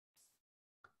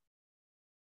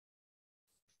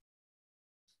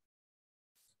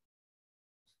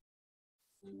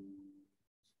Hello.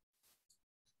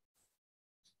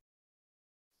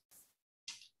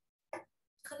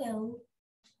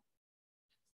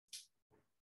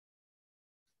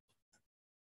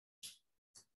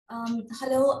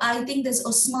 Hello, I think there's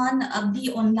Osman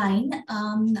Abdi online.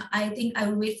 I think I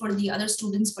will wait for the other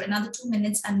students for another 2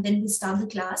 minutes and then we'll start the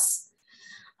class.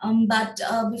 But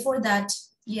before that,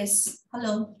 yes,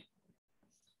 hello.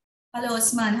 Hello,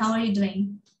 Osman, how are you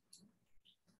doing?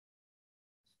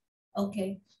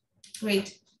 Okay,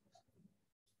 great.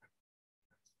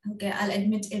 Okay, I'll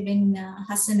admit Ibn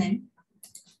Hassanin.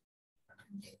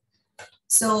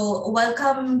 So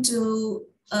welcome to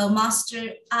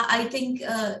Master. I think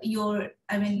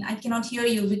I cannot hear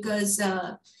you because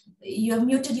you have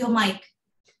muted your mic.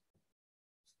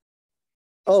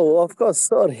 Oh, of course.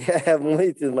 Sorry, I have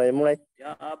muted my mic.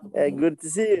 Good to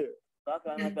see you.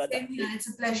 Same here. It's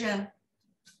a pleasure.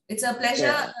 It's a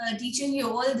pleasure teaching you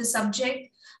all the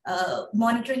subject,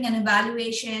 monitoring and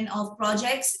evaluation of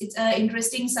projects. It's an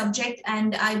interesting subject,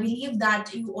 and I believe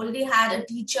that you already had a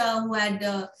teacher who had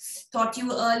taught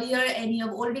you earlier, and you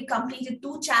have already completed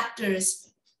 2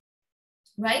 chapters,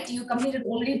 right? You completed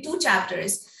only 2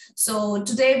 chapters. So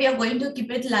today we are going to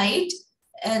keep it light.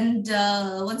 And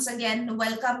once again,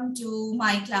 welcome to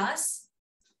my class.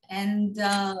 And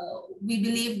we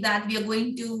believe that we are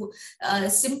going to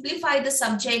simplify the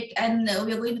subject, and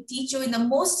we are going to teach you in the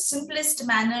most simplest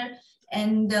manner.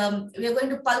 And we are going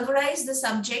to pulverize the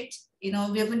subject. We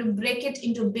are going to break it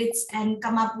into bits and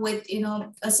come up with,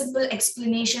 a simple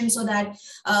explanation so that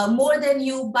more than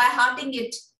you by hearting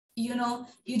it, you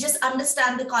just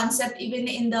understand the concept even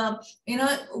in the,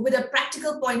 with a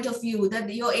practical point of view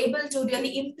that you're able to really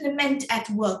implement at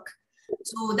work.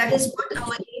 So that is what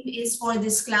our aim is for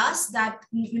this class, that,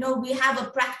 we have a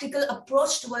practical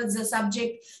approach towards the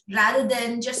subject rather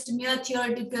than just mere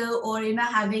theoretical or,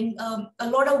 having a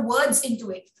lot of words into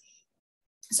it.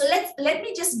 So let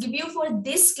me just give you for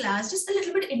this class just a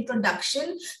little bit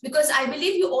introduction, because I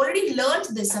believe you already learned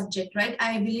this subject, right?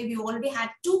 I believe you already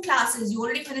had 2 classes. You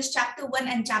already finished chapter 1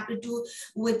 and chapter 2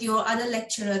 with your other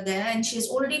lecturer there, and she has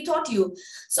already taught you.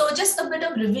 So just a bit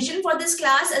of revision for this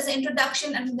class as an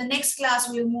introduction, and in the next class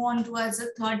we'll move on towards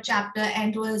the 3rd chapter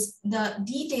and towards the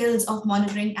details of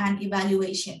monitoring and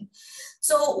evaluation.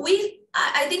 So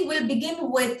I think we'll begin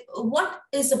with what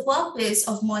is the purpose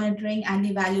of monitoring and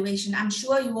evaluation. I'm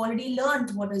sure you already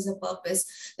learned what is the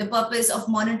purpose. The purpose of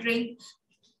monitoring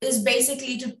is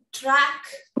basically to track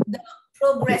the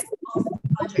progress of the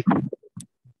project.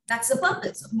 That's the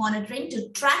purpose of monitoring, to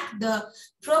track the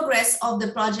progress of the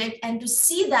project and to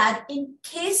see that in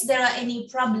case there are any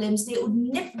problems, they would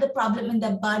nip the problem in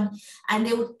the bud and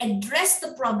they would address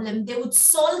the problem, they would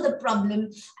solve the problem,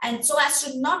 and so as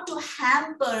to not to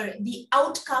hamper the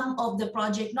outcome of the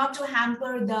project, not to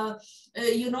hamper the,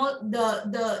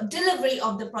 the delivery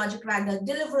of the project. Rather,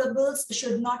 deliverables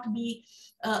should not be,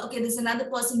 okay, there's another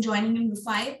person joining in the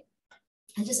 5.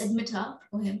 I just admit her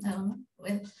or him. I don't know.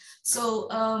 So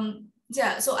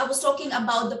so I was talking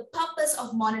about the purpose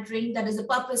of monitoring. That is, the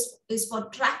purpose is for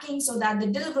tracking so that the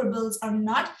deliverables are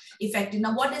not affected.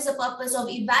 Now, what is the purpose of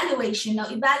evaluation? Now,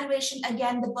 evaluation,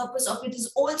 again, the purpose of it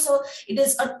is also, it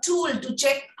is a tool to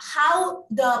check how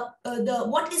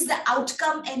what is the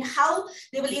outcome and how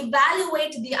they will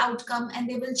evaluate the outcome, and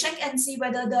they will check and see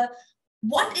whether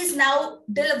what is now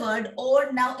delivered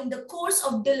or now in the course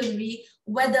of delivery,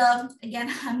 whether,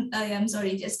 again, I'm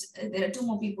sorry, just there are 2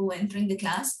 more people entering the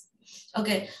class.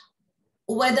 Okay,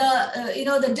 whether,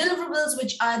 the deliverables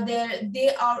which are there,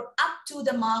 they are up to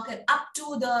the mark and up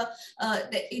to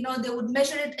they would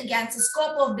measure it against the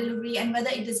scope of delivery and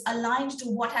whether it is aligned to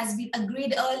what has been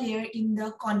agreed earlier in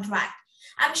the contract.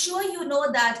 I'm sure you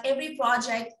know that every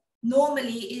project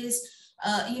normally is,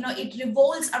 it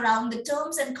revolves around the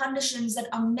terms and conditions that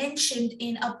are mentioned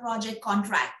in a project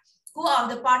contract. Who are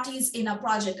the parties in a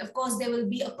project? Of course, there will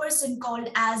be a person called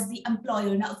as the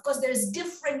employer. Now, of course, there is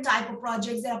different type of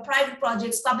projects. There are private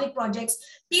projects, public projects,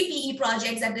 PPE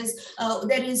projects. That is,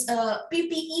 there is a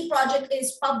PPE project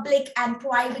is public and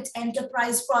private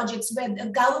enterprise projects, where the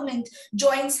government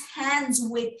joins hands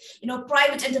with,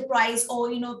 private enterprise, or,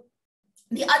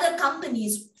 the other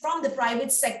companies from the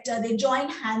private sector. They join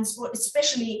hands for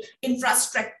especially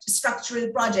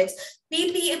infrastructural projects.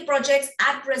 PPA projects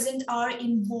at present are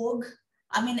in vogue.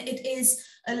 I mean, it is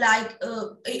like,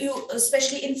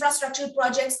 especially infrastructure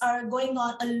projects are going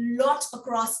on a lot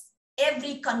across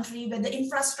every country, where the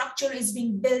infrastructure is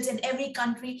being built and every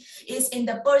country is in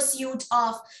the pursuit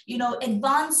of,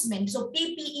 advancement. So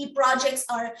PPE projects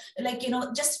are like,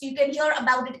 just you can hear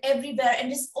about it everywhere,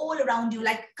 and it's all around you,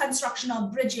 like construction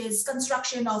of bridges,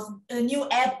 construction of new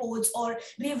airports, or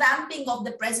revamping of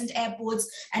the present airports,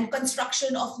 and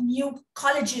construction of new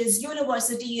colleges,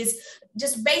 universities.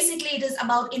 Just basically it is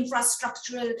about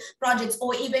infrastructural projects,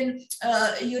 or even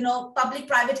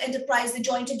public-private enterprise, they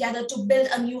join together to build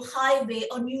a new highway,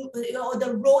 or or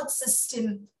the road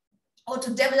system, or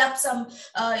to develop some,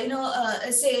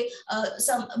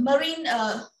 some marine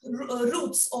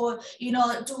routes, or,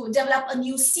 to develop a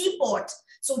new seaport.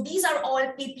 So these are all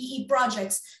PPE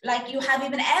projects. Like you have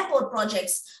even airport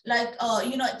projects, like,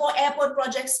 for airport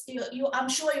projects, I'm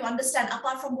sure you understand,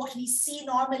 apart from what we see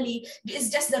normally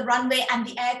is just the runway and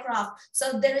the aircraft.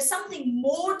 So there is something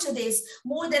more to this,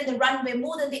 more than the runway,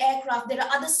 more than the aircraft. There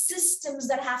are other systems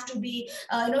that have to be,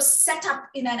 set up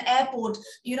in an airport.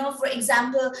 For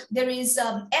example, there is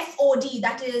FOD,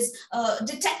 that is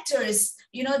detectors.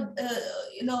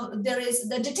 There is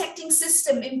the detecting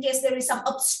system in case there is some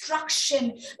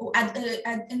obstruction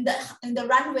in the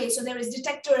runway. So there is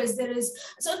detectors. There is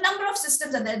a number of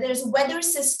systems are there. There's weather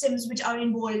systems which are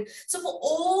involved. So for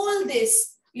all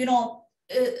this, there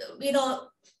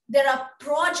are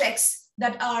projects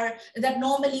that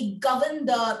normally govern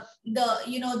the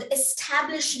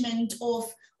establishment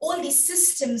of all these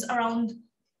systems around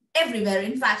everywhere.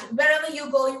 In fact, wherever you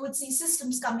go, you would see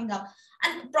systems coming up.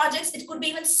 And projects, it could be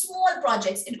even small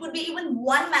projects. It could be even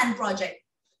one-man project.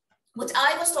 What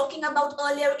I was talking about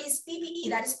earlier is PPE,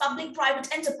 that is public-private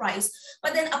enterprise.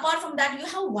 But then apart from that, you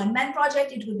have one-man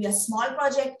project. It could be a small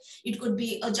project. It could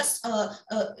be just a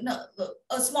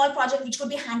small project which could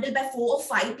be handled by 4 or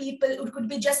 5 people. It could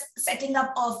be just setting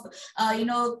up of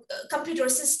computer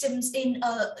systems in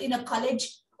a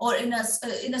college, or in a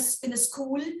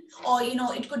school, or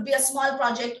it could be a small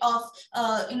project of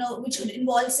which would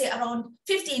involve, say, around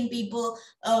 15 people,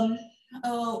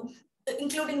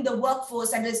 including the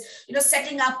workforce, that is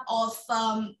setting up of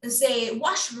say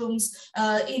washrooms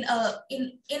in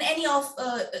any of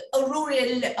a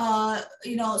rural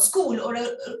school, or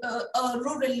a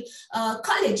rural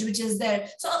college which is there.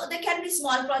 So there can be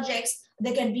small projects.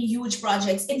 There can be huge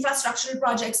projects. Infrastructural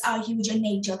projects are huge in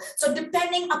nature. So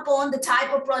depending upon the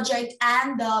type of project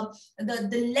and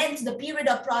the length, the period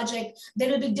of project,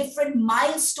 there will be different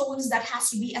milestones that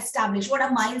has to be established. What are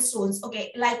milestones?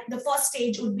 Okay, like the first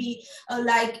stage would be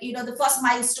the first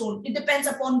milestone. It depends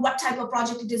upon what type of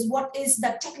project it is. What is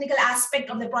the technical aspect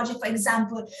of the project, for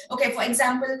example? Okay, for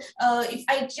example, if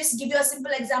I just give you a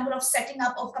simple example of setting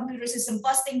up of computer system,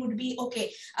 first thing would be,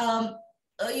 okay,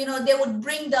 they would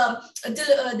bring the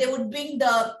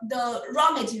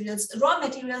raw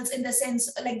materials in the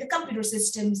sense like the computer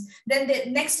systems. Then the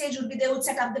next stage would be they would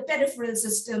set up the peripheral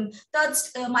system. Third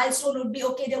milestone would be,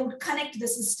 okay, they would connect the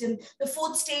system. The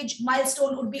fourth stage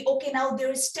milestone would be, okay, now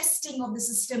there is testing of the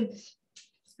system.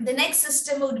 The next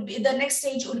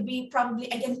stage would be probably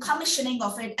again commissioning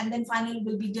of it, and then finally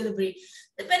will be delivery,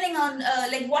 depending on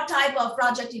like what type of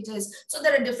project it is. So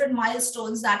there are different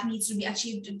milestones that needs to be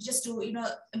achieved, just to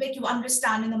make you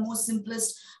understand in the most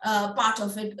simplest part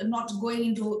of it, not going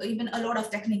into even a lot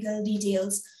of technical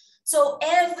details. So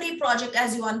every project,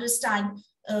 as you understand,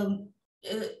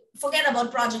 forget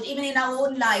about project, even in our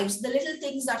own lives, the little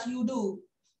things that you do,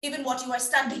 even what you are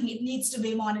studying, it needs to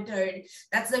be monitored.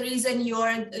 That's the reason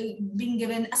you're being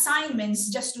given assignments,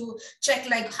 just to check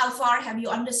like how far have you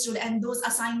understood, and those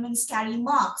assignments carry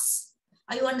marks.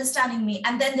 Are you understanding me?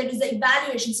 And then there is the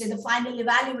evaluation, say the final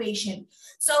evaluation.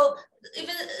 So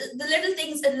even the little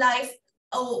things in life,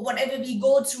 or whatever we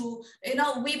go through,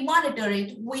 we monitor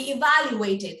it, we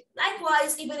evaluate it.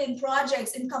 Likewise, even in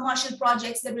projects, in commercial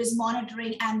projects, there is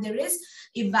monitoring and there is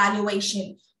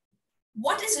evaluation.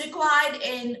 What is required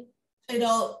in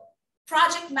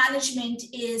project management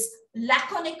is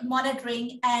laconic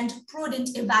monitoring and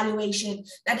prudent evaluation.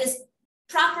 That is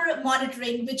proper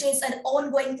monitoring, which is an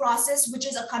ongoing process, which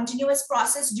is a continuous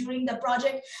process during the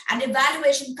project, and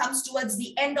evaluation comes towards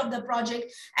the end of the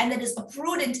project, and that is a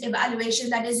prudent evaluation.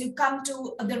 That is, you come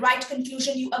to the right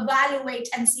conclusion, you evaluate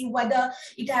and see whether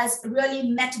it has really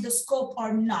met the scope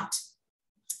or not.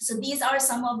 So these are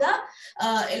some of the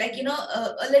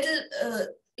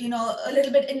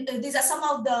these are some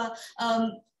of the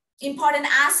important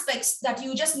aspects that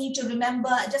you just need to remember.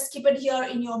 Just keep it here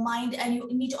in your mind, and you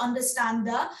need to understand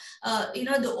the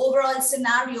the overall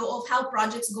scenario of how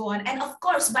projects go on. And of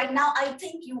course, by now I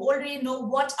think you already know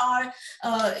what are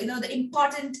the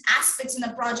important aspects in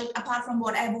a project, apart from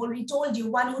what I've already told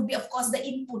you. One would be, of course, the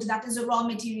input, that is the raw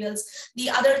materials. The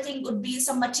other thing would be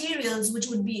some materials, which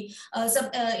would be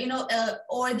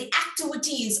or the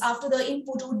activities. After the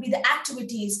input would be the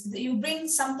activities. You bring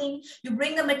something, you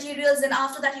bring the materials, and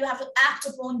after that you have to act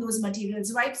upon those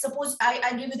materials, right? Suppose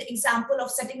I give you the example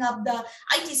of setting up the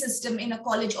IT system in a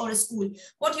college or a school.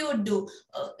 What you would do,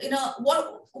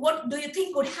 what do you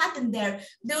think would happen there?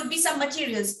 There would be some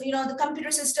materials, the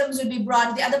computer systems will be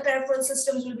brought, the other peripheral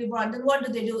systems will be brought. Then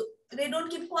what do? They don't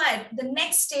keep quiet. The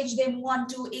next stage they want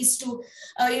to is to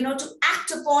to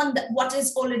act upon what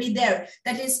is already there.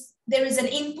 That is, there is an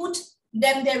input,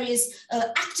 then there is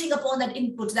acting upon that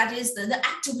input, that is the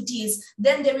activities.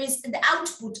 Then there is the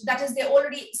output, that is they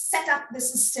already set up the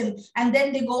system, and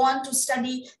then they go on to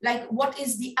study like what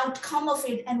is the outcome of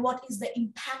it and what is the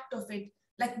impact of it,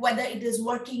 like whether it is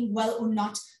working well or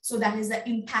not. So that is the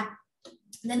impact.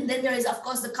 Then there is, of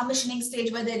course, the commissioning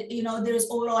stage, where there is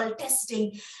overall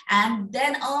testing. And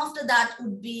then after that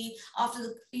would be,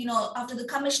 after the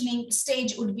commissioning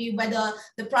stage would be whether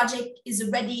the project is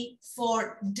ready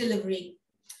for delivery.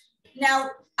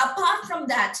 Now, apart from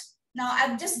that, now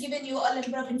I've just given you a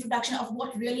little bit of introduction of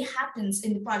what really happens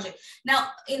in the project. Now,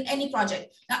 in any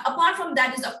project. Now, apart from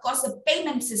that is, of course, the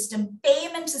payment system.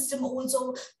 Payment system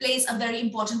also plays a very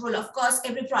important role. Of course,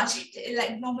 every project,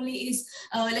 like normally is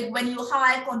like when you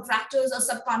hire contractors or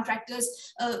subcontractors,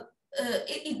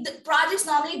 the projects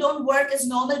normally don't work as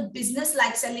normal business,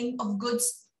 like selling of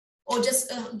goods or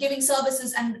just giving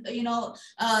services and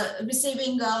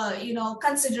receiving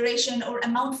consideration or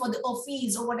amount for or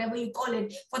fees or whatever you call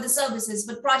it for the services.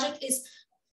 But project is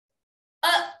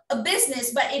a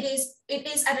business, but it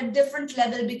is at a different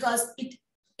level, because it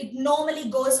normally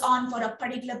goes on for a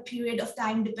particular period of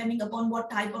time, depending upon what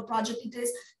type of project it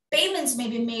is. Payments may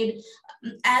be made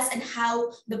as and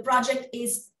how the project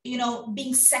is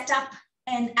being set up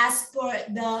and as per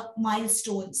the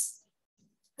milestones.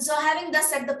 So having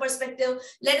thus set the perspective,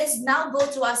 let us now go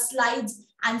through our slides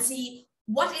and see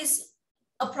what is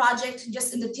a project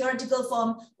just in the theoretical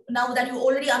form. Now that you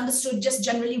already understood just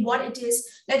generally what it is,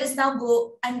 let us now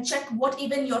go and check what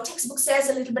even your textbook says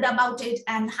a little bit about it,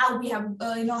 and how we have,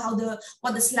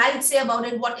 what the slides say about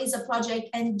it, what is a project,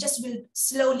 and just will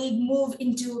slowly move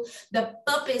into the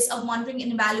purpose of monitoring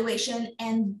and evaluation.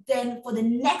 And then for the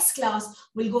next class,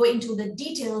 we'll go into the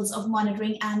details of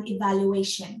monitoring and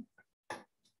evaluation.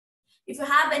 If you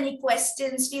have any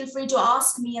questions, feel free to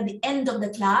ask me at the end of the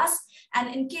class.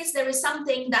 And in case there is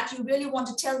something that you really want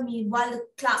to tell me while the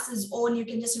class is on, you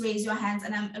can just raise your hands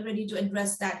and I'm ready to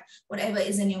address that, whatever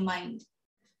is in your mind.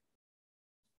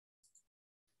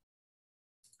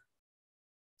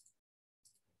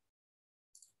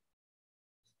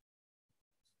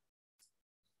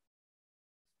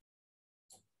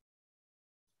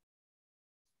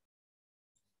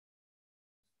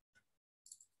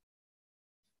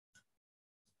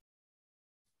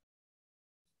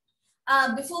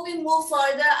 Before we move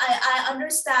further, I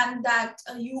understand that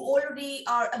you already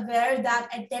are aware that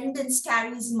attendance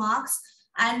carries marks,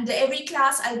 and every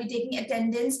class I'll be taking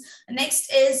attendance. Next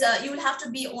is you will have to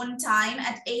be on time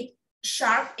at 8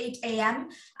 a.m.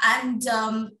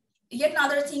 And yet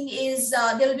another thing is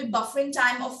there will be buffering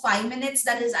time of 5 minutes.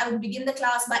 That is, I will begin the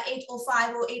class by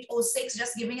 8:05 or 8:06,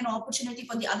 just giving an opportunity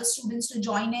for the other students to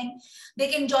join in. They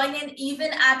can join in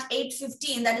even at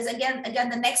 8:15. That is again,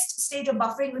 the next stage of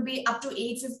buffering will be up to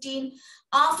 8:15.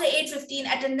 After 8:15,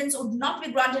 attendance would not be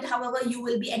granted. However, you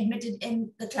will be admitted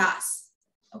in the class.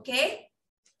 Okay?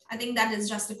 I think that is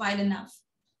justified enough,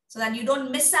 so that you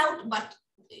don't miss out, but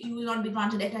you will not be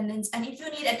granted attendance. And if you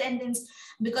need attendance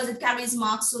because it carries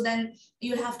marks, so then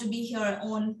you'll have to be here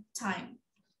on time.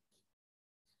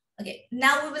 Okay,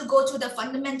 now we will go to the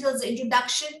fundamentals,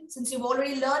 introduction, since you've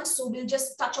already learned. So we'll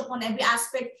just touch upon every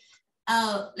aspect,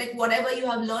 like whatever you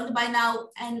have learned by now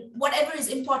and whatever is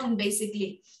important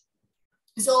basically.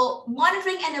 So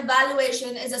monitoring and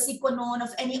evaluation is a sine qua non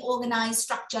of any organized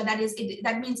structure. That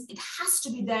means it has to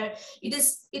be there. It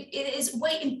is a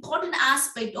very important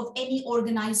aspect of any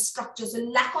organized structure. So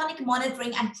laconic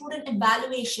monitoring and prudent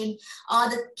evaluation are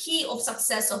the key of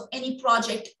success of any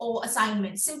project or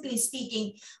assignment. Simply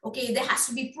speaking, okay, there has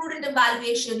to be prudent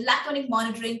evaluation, laconic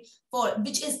monitoring,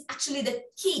 which is actually the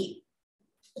key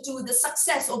to the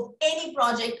success of any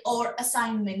project or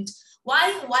assignment.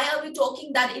 Why are we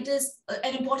talking that it is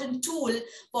an important tool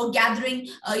for gathering,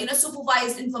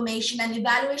 supervised information and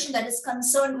evaluation that is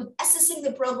concerned with assessing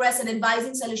the progress and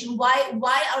advising solution?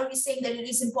 Why are we saying that it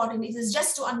is important? It is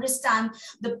just to understand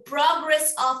the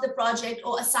progress of the project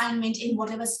or assignment in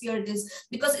whatever sphere it is,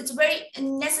 because it's very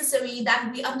necessary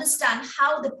that we understand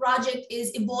how the project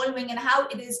is evolving and how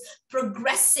it is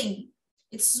progressing.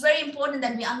 It's very important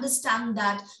that we understand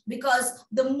that, because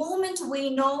the moment we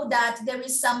know that there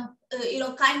is some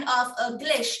kind of a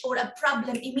glitch or a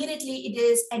problem, immediately it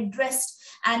is addressed.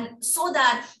 And so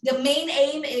that the main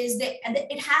aim is that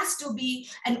it has to be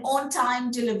an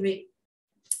on-time delivery.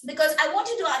 Because I want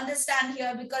you to understand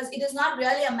here, because it is not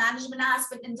really a management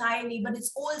aspect entirely, but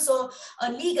it's also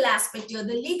a legal aspect here.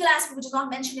 The legal aspect, which is not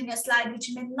mentioned in your slide,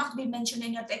 which may not be mentioned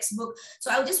in your textbook.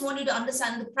 So I just want you to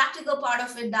understand the practical part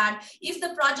of it, that if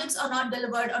the projects are not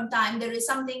delivered on time, there is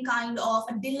something kind of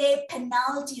a delay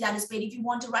penalty that is paid. If you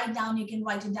want to write down, you can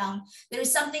write it down. There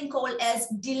is something called as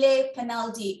delay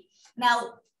penalty.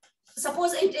 Now,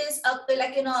 suppose it is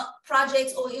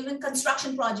projects or even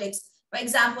construction projects, for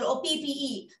example, or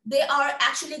PPE, they are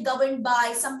actually governed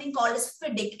by something called as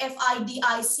FIDIC,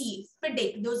 F-I-D-I-C,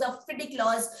 FIDIC. Those are FIDIC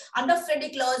laws. Under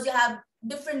FIDIC laws, you have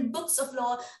different books of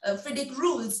law, FIDIC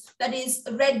rules, that is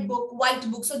red book, white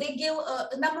book. So they give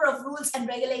a number of rules and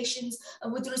regulations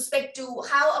with respect to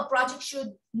how a project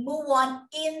should move on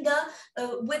in the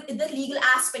with the legal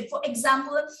aspect. For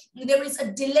example, there is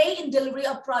a delay in delivery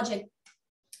of project.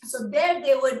 So there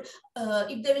they would,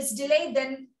 if there is delay,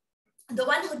 then the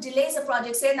one who delays a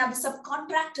project, say now the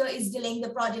subcontractor is delaying the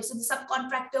project. So the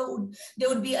subcontractor there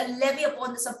would be a levy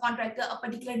upon the subcontractor, a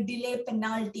particular delay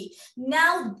penalty.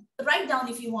 Now, write down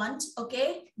if you want,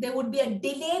 okay? There would be a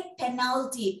delay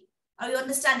penalty. Are you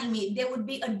understanding me? There would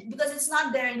be because it's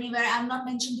not there anywhere. I'm not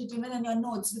mentioning it even in your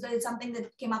notes because it's something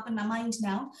that came up in my mind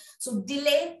now. So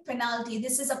delay penalty,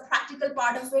 this is a practical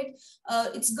part of it.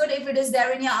 It's good if it is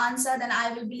there in your answer, then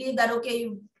I will believe that,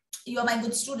 okay, you are my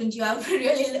good student. You have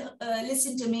really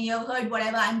listened to me. You have heard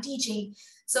whatever I'm teaching.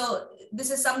 So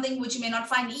this is something which you may not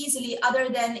find easily other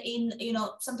than in,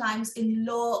 sometimes in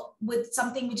law with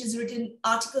something which is written,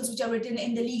 articles which are written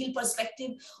in the legal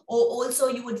perspective, or also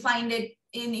you would find it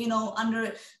in,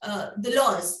 under the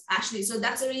laws actually. So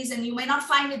that's the reason you may not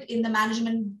find it in the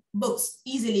management books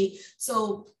easily.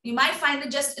 So you might find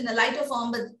it just in a lighter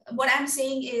form, but what I'm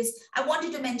saying is I want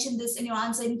you to mention this in your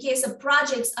answer in case the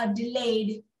projects are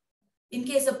delayed. In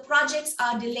case the projects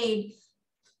are delayed,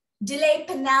 delay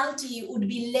penalty would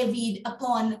be levied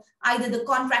upon either the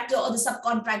contractor or the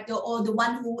subcontractor or the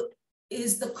one who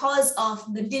is the cause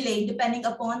of the delay, depending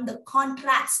upon the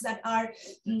contracts that are,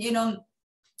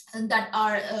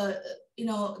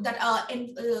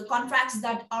 contracts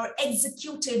that are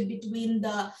executed between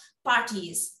the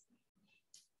parties.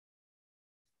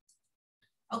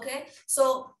 Okay,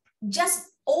 so just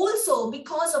also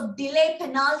because of delay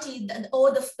penalty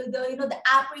or the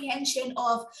apprehension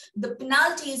of the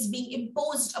penalties being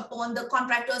imposed upon the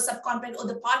contractor, subcontractor, or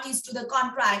the parties to the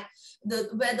contract,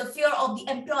 where the fear of the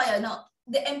employer. Now,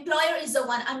 the employer is the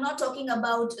one. I'm not talking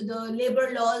about the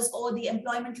labor laws or the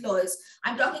employment laws.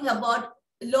 I'm talking about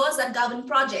laws that govern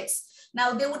projects.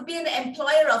 Now, there would be an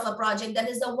employer of a project, that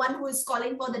is the one who is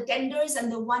calling for the tenders and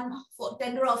the one for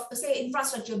tender of, say,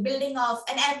 infrastructure, building of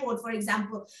an airport, for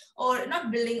example, or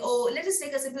not building, or let us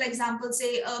take a simple example,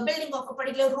 say a building of a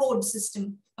particular road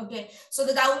system. Okay, so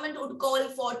the government would call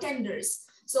for tenders.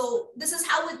 So this is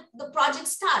how the project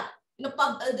starts.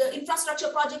 The infrastructure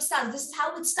project starts. This is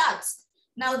how it starts.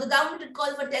 Now the government would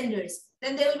call for tenders.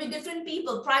 Then there will be different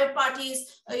people, private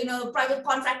parties, private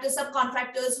contractors,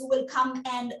 subcontractors who will come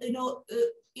and,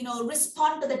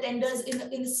 respond to the tenders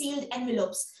in sealed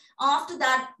envelopes. After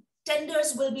that,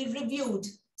 tenders will be reviewed.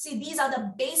 See, these are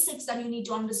the basics that you need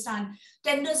to understand.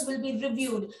 Tenders will be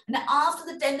reviewed. And after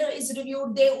the tender is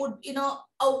reviewed, they would,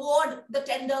 award the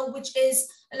tender, which is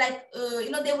like,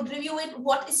 they would review it,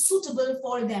 what is suitable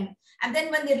for them. And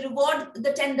then when they reward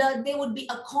the tender, there would be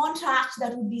a contract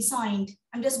that would be signed.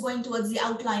 I'm just going towards the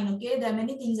outline, okay? There are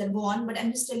many things that go on, but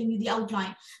I'm just telling you the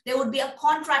outline. There would be a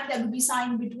contract that would be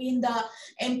signed between the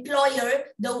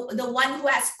employer, the one who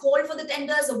has called for the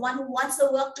tenders, the one who wants the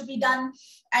work to be done.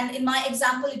 And in my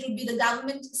example, it would be the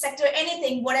government sector,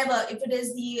 anything, whatever, if it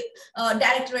is the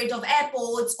Directorate of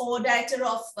Airports or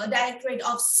Directorate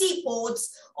of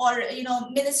Seaports or,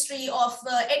 Ministry of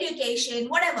Education,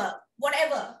 whatever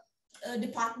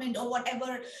department or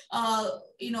whatever,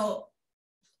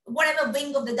 whatever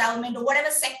wing of the government or whatever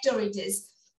sector it is.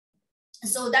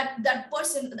 So that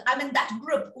person, that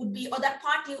group would be, or that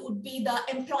party would be the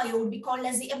employer, would be called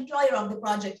as the employer of the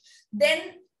project. Then,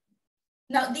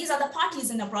 now these are the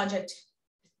parties in a project.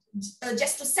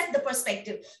 just to set the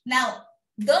perspective. Now,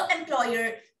 the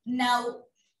employer, now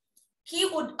he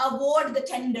would award the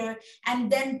tender,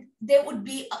 and then there would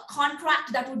be a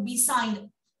contract that would be signed.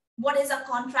 What is a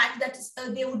contract? That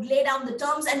they would lay down the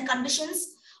terms and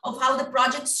conditions of how the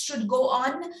projects should go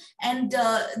on, and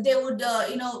they would,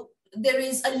 there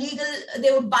is a legal,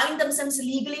 they would bind themselves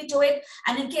legally to it.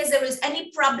 And in case there is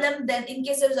any problem, then in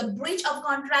case there is a breach of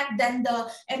contract, then the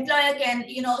employer can,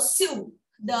 sue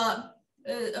the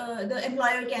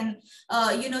employer can,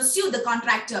 sue the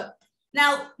contractor.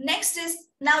 Now, next is,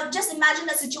 now just imagine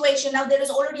a situation. Now there is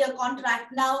already a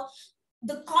contract. Now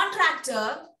the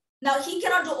contractor, now he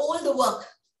cannot do all the work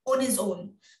on his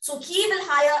own. So he will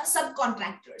hire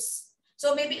subcontractors.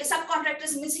 So maybe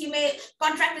subcontractors means he may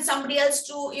contract with somebody else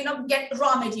to, get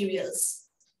raw materials.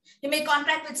 He may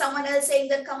contract with someone else saying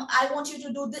that, come, I want you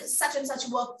to do this such and such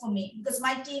work for me, because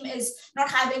my team is not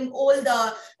having all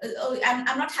the,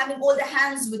 I'm not having all the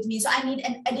hands with me. So I need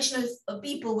an additional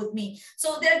people with me.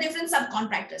 So there are different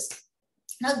subcontractors.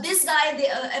 Now this guy,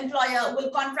 the employer,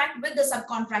 will contract with the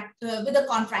subcontractor, with the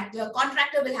contractor.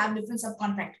 Contractor will have different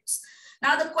subcontractors.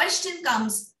 Now the question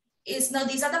comes is, now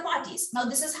these are the parties. Now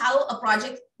this is how a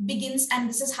project begins, and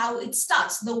this is how it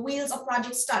starts. The wheels of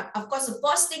project start. Of course, the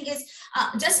first thing is,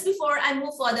 just before I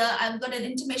move further, I've got an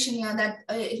intimation here that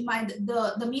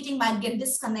the meeting might get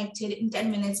disconnected in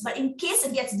 10 minutes. But in case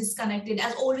it gets disconnected,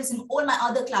 as always in all my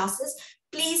other classes,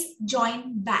 please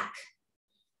join back.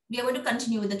 We are going to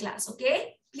continue with the class,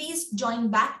 okay? Please join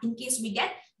back in case we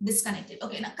get disconnected.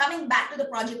 Okay, now coming back to the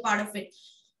project part of it.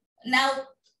 Now,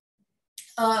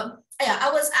 I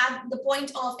was at the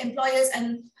point of employers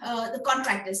and the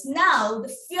contractors. Now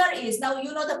the fear is, now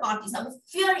you know the parties. Now the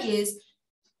fear is,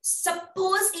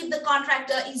 suppose if the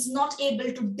contractor is not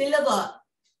able to deliver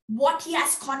what he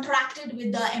has contracted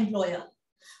with the employer.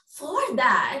 For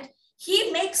that,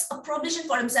 he makes a provision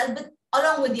for himself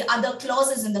along with the other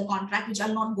clauses in the contract, which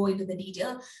I'll not go into the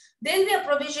detail. There'll be a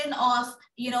provision of,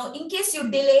 in case you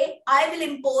delay, I will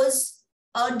impose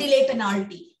a delay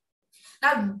penalty.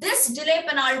 Now, this delay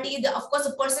penalty, of course,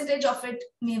 the percentage of it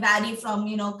may vary from,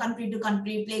 country to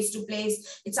country, place to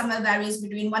place. It somewhere varies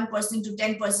between 1% to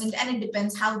 10%, and it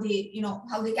depends how they,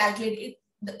 how they calculate it.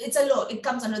 It's a law, it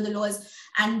comes under the laws,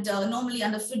 and normally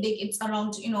under FIDIC, it's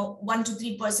around, 1 to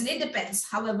 3%. It depends,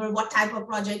 however, what type of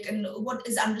project and what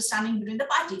is understanding between the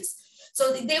parties.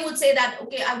 So they would say that,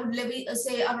 okay, I would levy,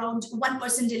 say, around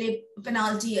 1% delay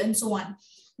penalty and so on.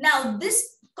 Now,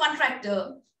 this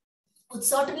contractor would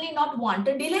certainly not want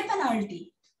a delay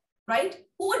penalty, right?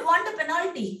 Who would want a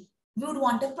penalty? We would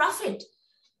want a profit.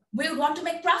 We would want to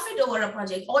make profit over a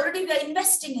project. Already we are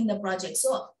investing in the project.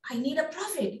 So I need a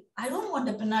profit. I don't want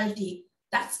a penalty.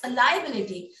 That's a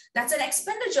liability. That's an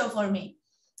expenditure for me.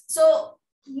 So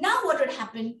now what would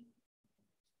happen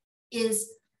is,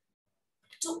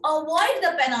 to avoid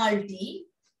the penalty,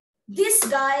 this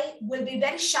guy will be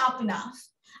very sharp enough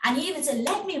and he will say,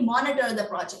 let me monitor the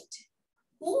project.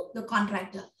 Who? The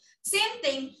contractor. Same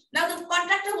thing. Now the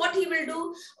contractor, what he will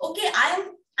do, okay,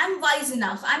 I'm wise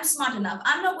enough, I'm smart enough,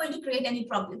 I'm not going to create any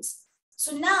problems.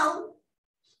 So now,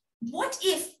 what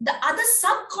if the other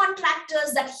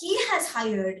subcontractors that he has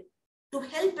hired to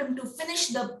help him to finish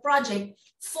the project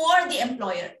for the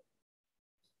employer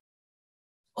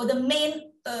or the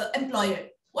main employer,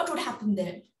 what would happen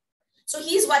there? So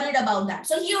he's worried about that.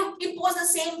 So he imposed the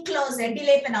same clause there,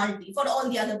 delay penalty for all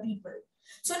the other people.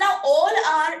 So now all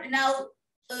are now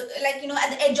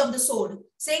at the edge of the sword,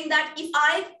 saying that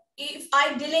if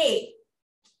I delay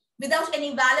without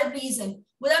any valid reason,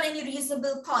 without any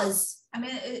reasonable cause, I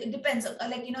mean, it depends,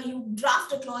 you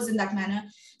draft a clause in that manner.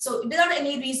 So without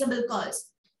any reasonable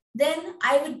cause, then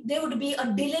there would be a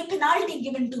delay penalty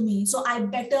given to me. So I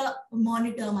better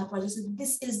monitor my project. So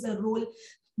this is the role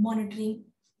monitoring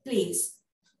plays.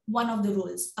 One of the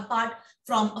roles, apart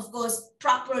from, of course,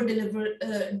 proper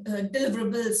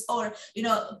deliverables or,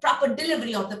 proper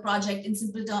delivery of the project in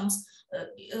simple terms.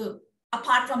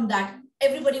 Apart from that,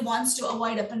 everybody wants to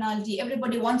avoid a penalty.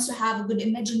 Everybody wants to have a good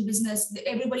image in business.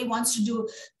 Everybody wants to do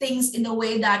things in the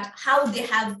way that how they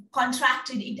have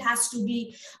contracted, it has to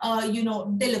be,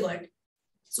 delivered.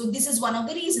 So this is one of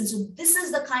the reasons. So this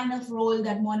is the kind of role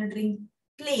that monitoring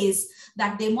plays,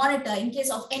 that they monitor. In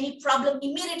case of any problem,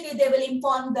 immediately they will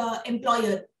inform the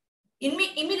employer.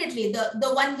 Immediately,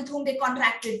 the one with whom they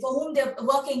contracted, for whom they're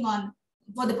working on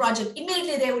for the project,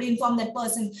 immediately they would inform that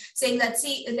person, saying that,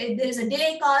 see, there is a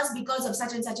delay caused because of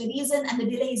such and such a reason, and the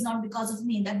delay is not because of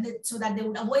me, so that they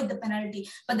would avoid the penalty.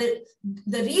 But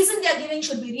the reason they are giving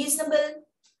should be reasonable,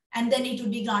 and then it would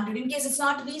be granted. In case it's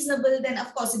not reasonable, then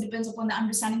of course it depends upon the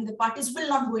understanding of the parties. Will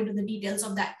not go into the details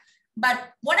of that.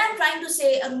 But what I'm trying to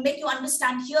say and make you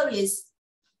understand here is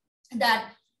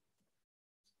that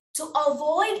to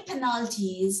avoid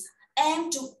penalties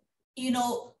and to,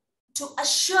 to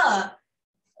assure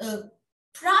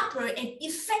proper and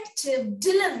effective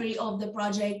delivery of the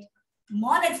project,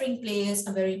 monitoring plays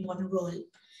a very important role.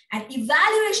 And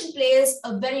evaluation plays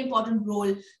a very important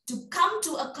role to come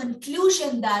to a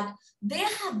conclusion that they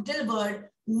have delivered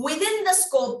within the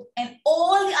scope and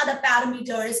all the other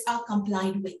parameters are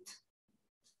complied with.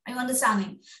 Are you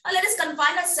understanding? Now let us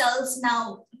confine ourselves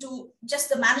now to just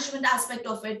the management aspect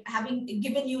of it, having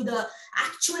given you the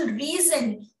actual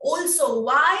reason also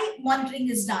why monitoring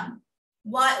is done.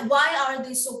 Why are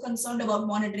they so concerned about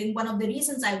monitoring? One of the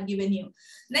reasons I've given you.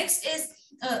 Next is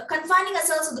confining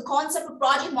ourselves to the concept of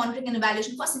project monitoring and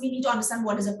evaluation. First, we need to understand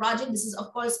what is a project. This is,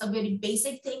 of course, a very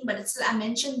basic thing, but it's still I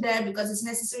mentioned there because it's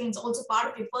necessary. It's also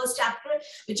part of your first chapter,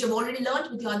 which you've already learned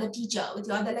with your other teacher, with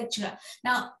your other lecturer.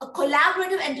 Now, a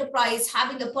collaborative enterprise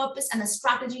having a purpose and a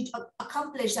strategy to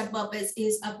accomplish that purpose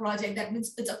is a project. That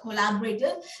means it's a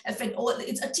collaborative effect, or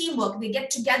it's a teamwork. They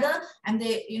get together and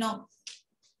they,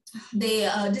 they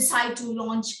decide to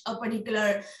launch a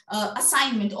particular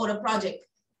assignment or a project.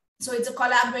 So it's a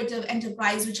collaborative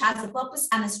enterprise which has a purpose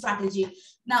and a strategy.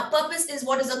 Now, purpose is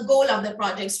what is the goal of the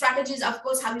project. Strategy is, of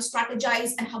course, how you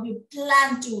strategize and how you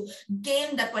plan to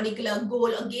gain that particular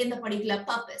goal or gain the particular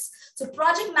purpose. So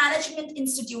Project Management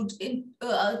Institute in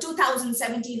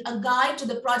 2017, a guide to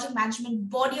the project management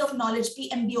body of knowledge,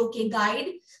 PMBOK guide,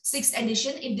 6th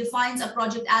edition. It defines a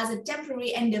project as a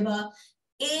temporary endeavor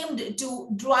aimed to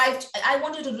drive. I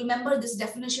want you to remember this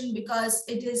definition because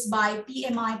it is by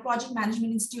PMI, Project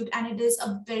Management Institute, and it is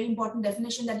a very important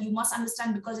definition that you must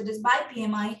understand because it is by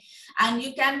PMI, and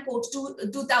you can quote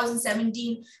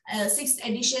 2017 6th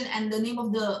edition and the name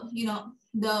of the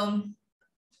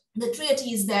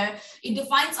treatise there. It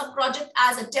defines a project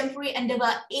as a temporary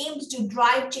endeavor aimed to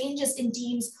drive changes in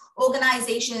teams,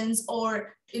 organizations,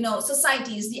 or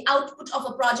societies. The output of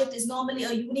a project is normally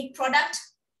a unique product,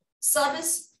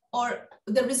 service, or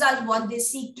the result what they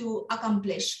seek to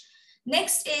accomplish.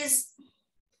 Next is,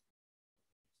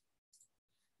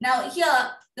 now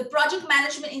here the Project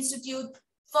Management Institute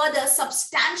further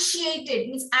substantiated,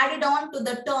 means added on to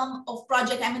the term of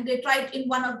project. I mean, they tried in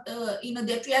one of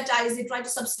their treatise, they tried to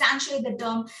substantiate the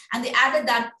term, and they added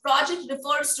that project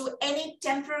refers to any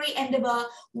temporary endeavor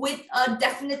with a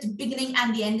definite beginning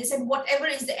and the end. They said whatever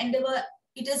is the endeavor,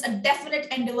 it is a definite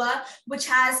endeavor which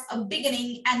has a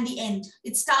beginning and the end.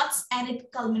 It starts and it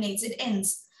culminates, it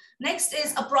ends. Next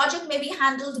is, a project may be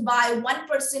handled by one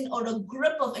person or a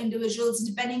group of individuals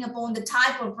depending upon the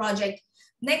type of project.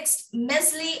 Next,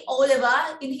 Mesley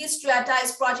Oliver in his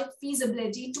treatise Project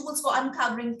Feasibility, Tools for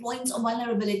Uncovering Points of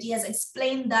Vulnerability, has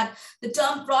explained that the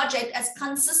term project as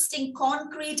consisting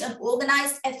concrete and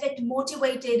organized effort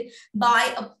motivated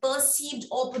by a perceived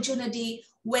opportunity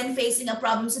when facing a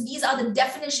problem. So these are the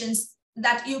definitions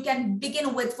that you can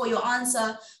begin with for your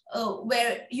answer,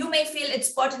 where you may feel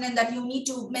it's pertinent that you need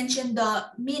to mention the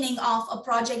meaning of a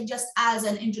project just as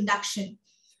an introduction.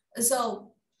 So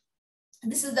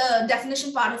this is the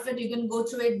definition part of it. You can go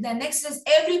through it. The next is,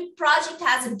 every project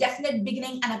has a definite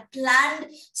beginning and a planned,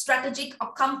 strategic,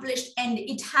 accomplished end.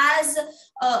 It has,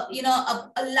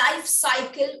 a life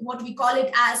cycle, what we call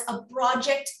it as a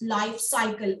project life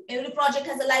cycle. Every project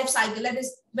has a life cycle. That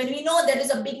is, when we know there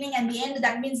is a beginning and the end,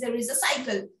 that means there is a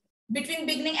cycle. Between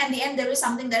beginning and the end, there is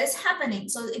something that is happening.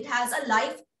 So it has a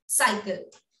life cycle.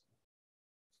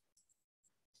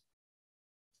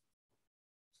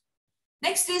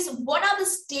 Next is, what are the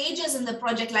stages in the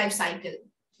project life cycle?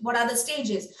 What are the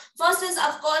stages? First is,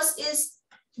 of course, is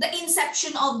the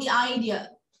inception of the idea.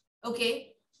 Okay.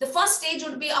 The first stage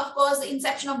would be, of course, the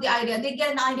inception of the idea. They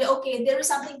get an idea, okay, there is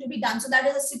something to be done. So that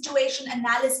is a situation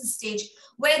analysis stage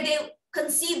where they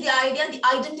conceive the idea, they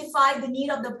identify the need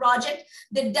of the project,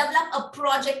 they develop a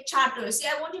project charter. See,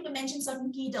 I want you to mention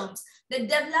certain key terms. They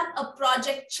develop a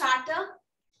project charter,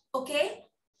 okay?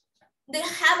 They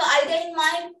have an idea in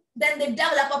mind, then they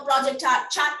develop a project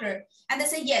charter, and they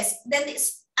say yes. Then they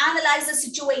analyze the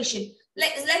situation.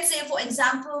 Let's say, for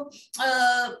example,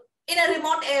 in a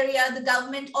remote area, the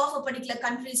government of a particular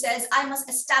country says, I must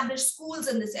establish schools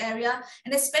in this area,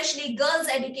 and especially girls'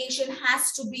 education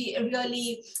has to be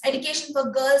really, education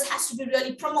for girls has to be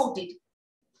really promoted.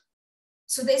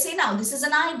 So they say, now this is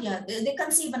an idea. They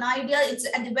conceive an idea. It's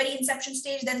at the very inception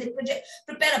stage. Then they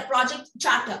prepare a project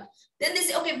charter. Then they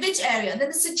say, okay, which area? Then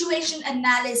the situation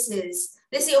analysis.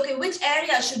 They say, okay, which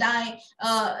area should I,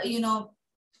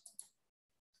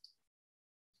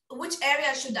 which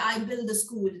area should I build the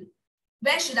school?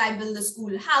 Where should I build the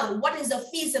school? How? What is the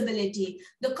feasibility?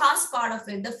 The cost part of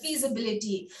it, the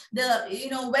feasibility, the, you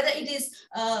know, whether it is,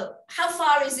 how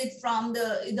far is it from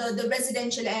the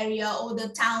residential area or the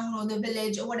town or the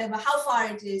village or whatever, how far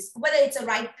it is, whether it's a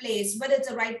right place, whether it's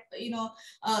a right, you know,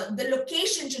 the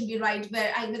location should be right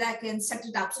where I can set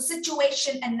it up. So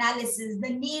situation analysis, the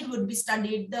need would be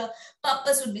studied, the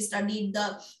purpose would be studied,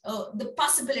 the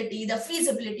possibility, the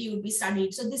feasibility would be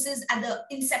studied. So this is at the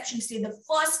inception stage, the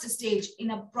first stage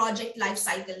in a project life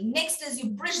cycle. Next is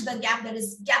you bridge the gap, that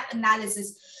is gap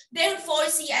analysis. They would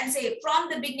foresee and say from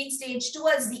the beginning stage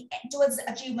towards the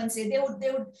achievement stage, they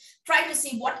would try to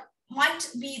see what might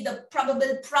be the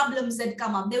probable problems that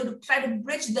come up. They would try to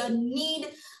bridge the need,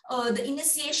 the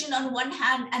initiation on one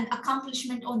hand and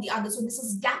accomplishment on the other. So this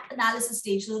is gap analysis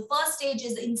stage. So the first stage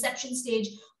is the inception stage,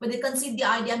 where they conceive the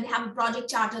idea and they have a project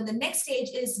charter. The next stage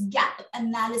is gap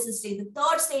analysis stage. The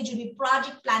third stage will be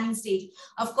project planning stage.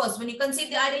 Of course, when you conceive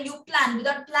the idea, you plan.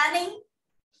 Without planning,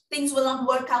 things will not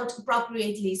work out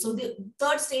appropriately. So the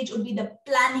third stage would be the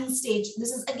planning stage.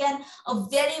 This is again a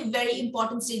very, very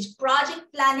important stage. Project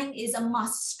planning is a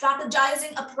must.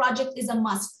 Strategizing a project is a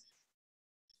must.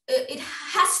 It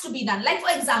has to be done. Like, for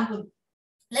example,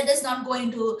 let us not go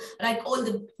into like all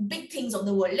the big things of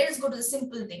the world. Let us go to the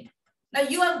simple thing. Now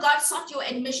you have sought your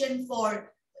admission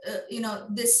for, you know,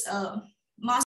 this master